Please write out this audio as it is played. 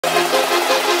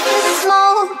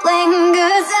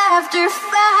after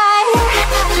fire,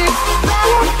 after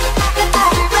fire, after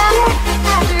fire,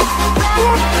 after fire,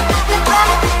 after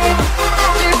fire,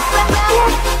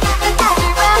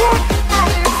 after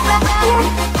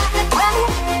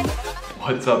fire.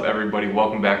 What's up, everybody?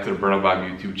 Welcome back to the Burnout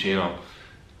Bobby YouTube channel.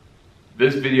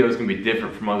 This video is going to be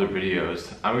different from other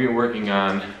videos. I'm going to be working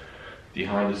on the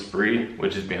Honda Spree,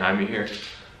 which is behind me here.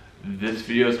 This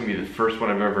video is going to be the first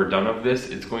one I've ever done of this.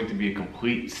 It's going to be a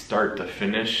complete start to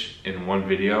finish in one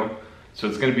video. So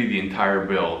it's going to be the entire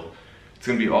build. It's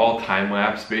going to be all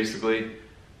time-lapse basically.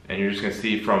 And you're just going to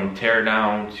see from tear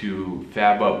down to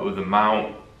fab up with a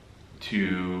mount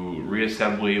to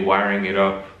reassembly, wiring it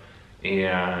up,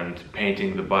 and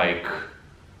painting the bike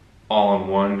all in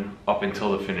one up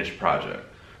until the finished project.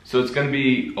 So it's going to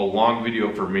be a long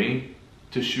video for me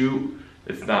to shoot.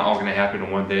 It's not all going to happen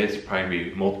in one day. It's probably going to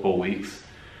be multiple weeks.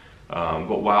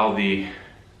 But while the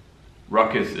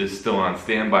Ruckus is still on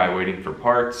standby waiting for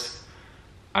parts,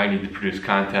 I need to produce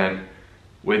content.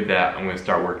 With that, I'm going to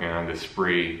start working on this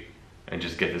Spree and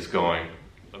just get this going.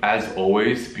 As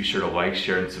always, be sure to like,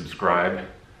 share, and subscribe.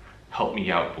 Help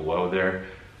me out below there.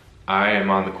 I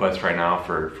am on the quest right now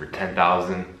for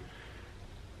 10,000.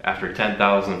 After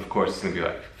 10,000, of course, it's going to be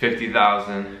like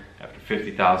 50,000. After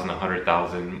 50,000,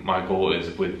 100,000. My goal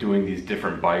is with doing these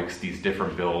different bikes, these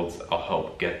different builds, I'll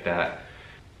help get that.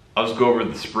 I'll just go over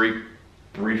the Spree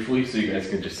briefly so you guys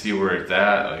can just see where it's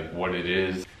at, like what it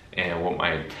is, and what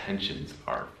my intentions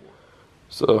are for.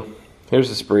 So here's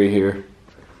the Spree here.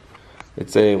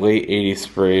 It's a late 80s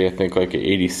Spree, I think like an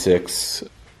 86.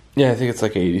 Yeah, I think it's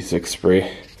like an 86 Spree.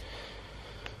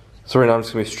 So right now I'm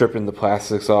just going to be stripping the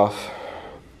plastics off.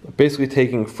 Basically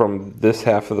taking from this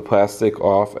half of the plastic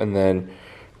off and then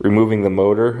removing the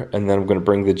motor, and then I'm going to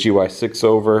bring the GY6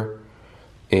 over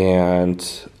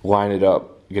and line it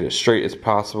up, get it straight as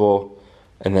possible,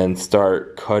 and then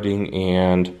start cutting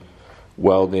and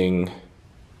welding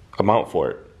a mount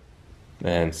for it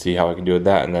and see how I can do with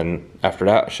that. And then after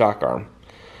that, shock arm.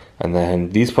 And then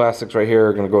these plastics right here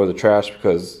are going to go to the trash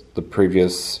because the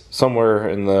previous, somewhere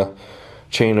in the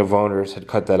chain of owners had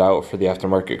cut that out for the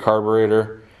aftermarket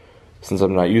carburetor. Since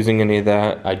I'm not using any of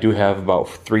that, I do have about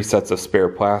 3 sets of spare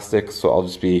plastics, so I'll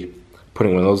just be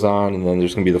putting one of those on, and then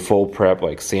there's going to be the full prep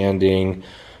like sanding,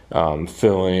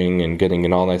 filling, and getting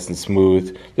it all nice and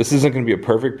smooth. This isn't going to be a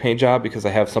perfect paint job because I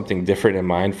have something different in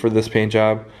mind for this paint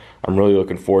job. I'm really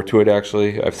looking forward to it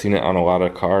actually. I've seen it on a lot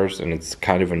of cars and it's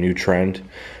kind of a new trend.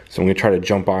 So I'm going to try to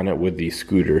jump on it with the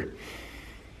scooter.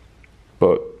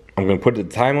 But I'm going to put it to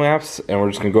time lapse and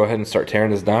we're just going to go ahead and start tearing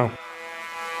this down.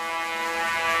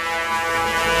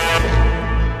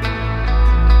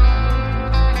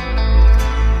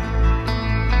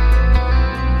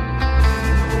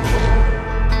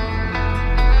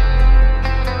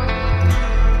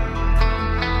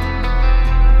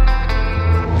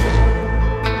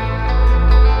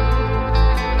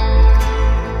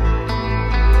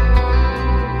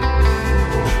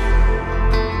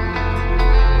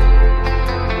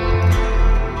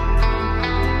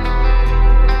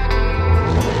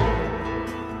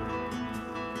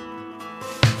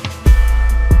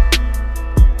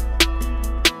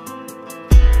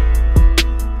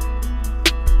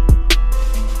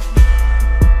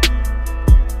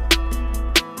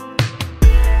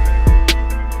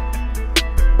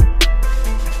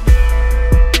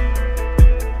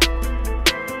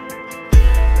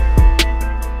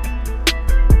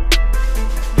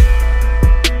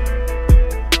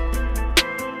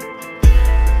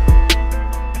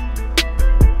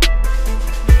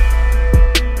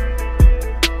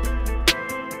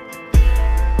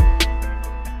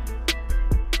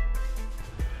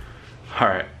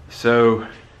 Alright, so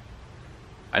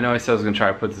I know I said I was going to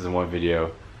try to put this in one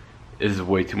video. This is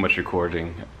way too much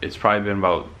recording. It's probably been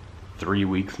about 3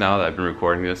 weeks now that I've been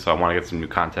recording this, so I want to get some new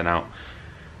content out.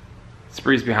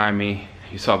 Spree's behind me.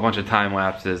 You saw a bunch of time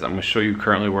lapses. I'm going to show you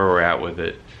currently where we're at with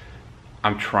it.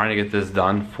 I'm trying to get this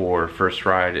done for first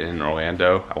ride in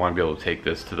Orlando. I want to be able to take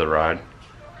this to the ride.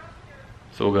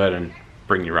 So we'll go ahead and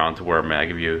bring you around to where I'm at,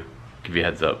 give you a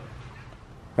heads up.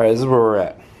 Alright, this is where we're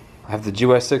at. I have the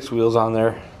GY6 wheels on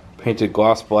there, painted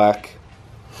gloss black.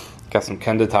 Got some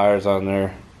Kenda tires on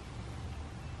there,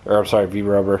 or I'm sorry,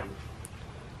 V-rubber.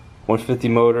 150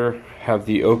 motor, have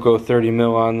the Oko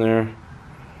 30mm on there,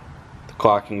 the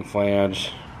clocking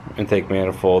flange, intake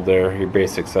manifold there, your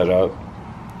basic setup.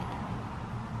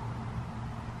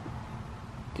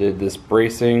 Did this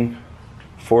bracing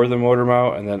for the motor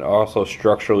mount, and then also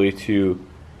structurally to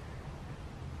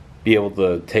be able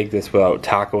to take this without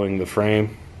tacoing the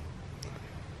frame.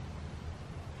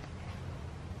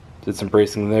 Did some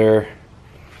bracing there.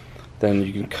 Then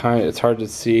you can it's hard to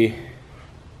see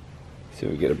See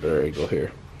if we get a better angle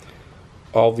here.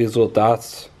 All these little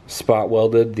dots spot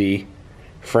welded the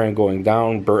frame going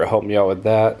down. Bert helped me out with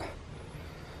that.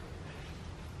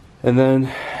 And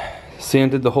then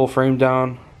sanded the whole frame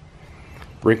down,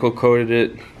 wrinkle coated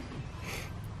it.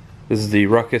 This is the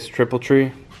Ruckus Triple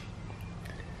Tree.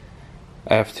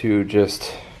 I have to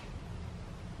just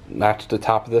notch the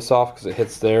top of this off because it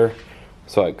hits there,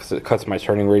 so it cuts my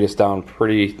turning radius down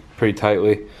pretty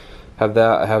tightly. Have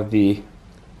that. I have the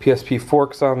PSP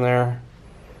forks on there.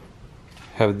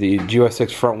 Have the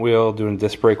GY6 front wheel, doing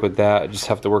disc brake with that. I just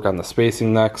have to work on the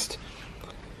spacing next.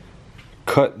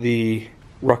 Cut the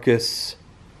Ruckus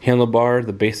handlebar,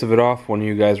 the base of it off. One of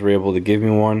you guys were able to give me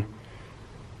one.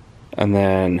 And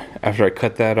then after I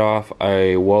cut that off,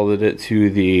 I welded it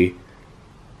to the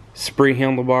spring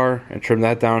handlebar and trimmed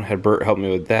that down. Had Bert help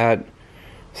me with that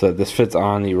so that this fits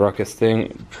on the Ruckus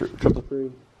thing. Triple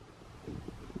frame.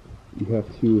 You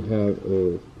have to have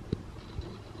a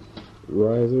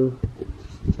riser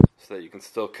so that you can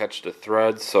still catch the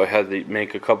threads. So I had to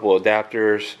make a couple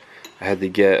adapters. I had to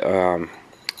get I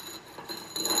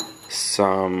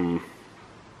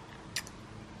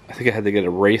think I had to get a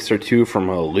race or two from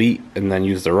Elite and then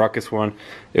use the Ruckus one.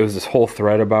 It was this whole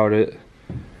thread about it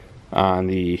on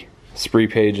the spree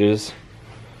pages.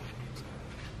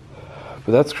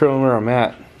 But that's currently where I'm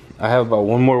at. I have about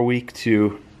one more week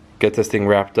to get this thing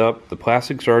wrapped up. The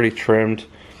plastics are already trimmed.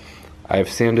 I've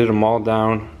sanded them all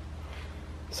down.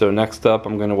 So next up,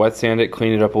 I'm gonna wet sand it,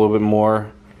 clean it up a little bit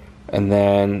more, and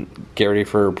then get ready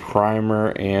for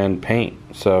primer and paint.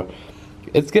 So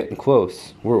it's getting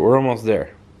close. We're almost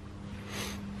there.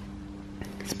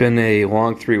 It's been a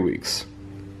long 3 weeks.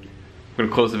 I'm gonna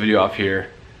close the video off here.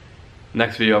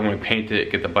 Next video, I'm gonna paint it,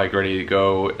 get the bike ready to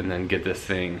go, and then get this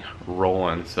thing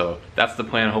rolling. So that's the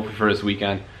plan, hopefully for this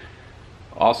weekend.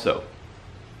 Also,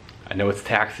 I know it's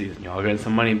tax season, y'all getting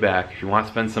some money back. If you want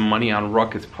to spend some money on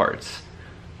Ruckus parts,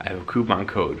 I have a coupon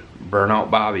code,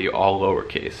 burnoutbobby, all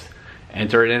lowercase.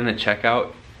 Enter it in at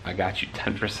checkout, I got you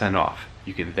 10% off.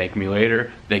 You can thank me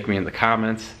later, thank me in the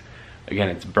comments. Again,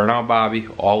 it's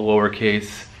burnoutbobby, all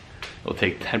lowercase. It'll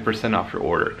take 10% off your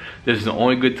order. This is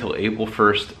only good till April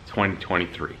 1st,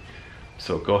 2023.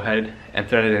 So go ahead,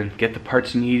 enter that in, get the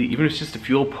parts you need. Even if it's just a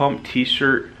fuel pump,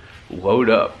 t-shirt, load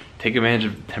up. Take advantage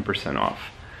of the 10%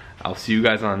 off. I'll see you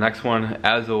guys on the next one.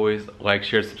 As always, like,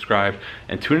 share, subscribe,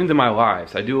 and tune into my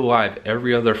lives. I do a live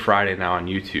every other Friday now on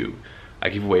YouTube. I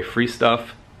give away free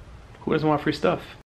stuff. Who doesn't want free stuff?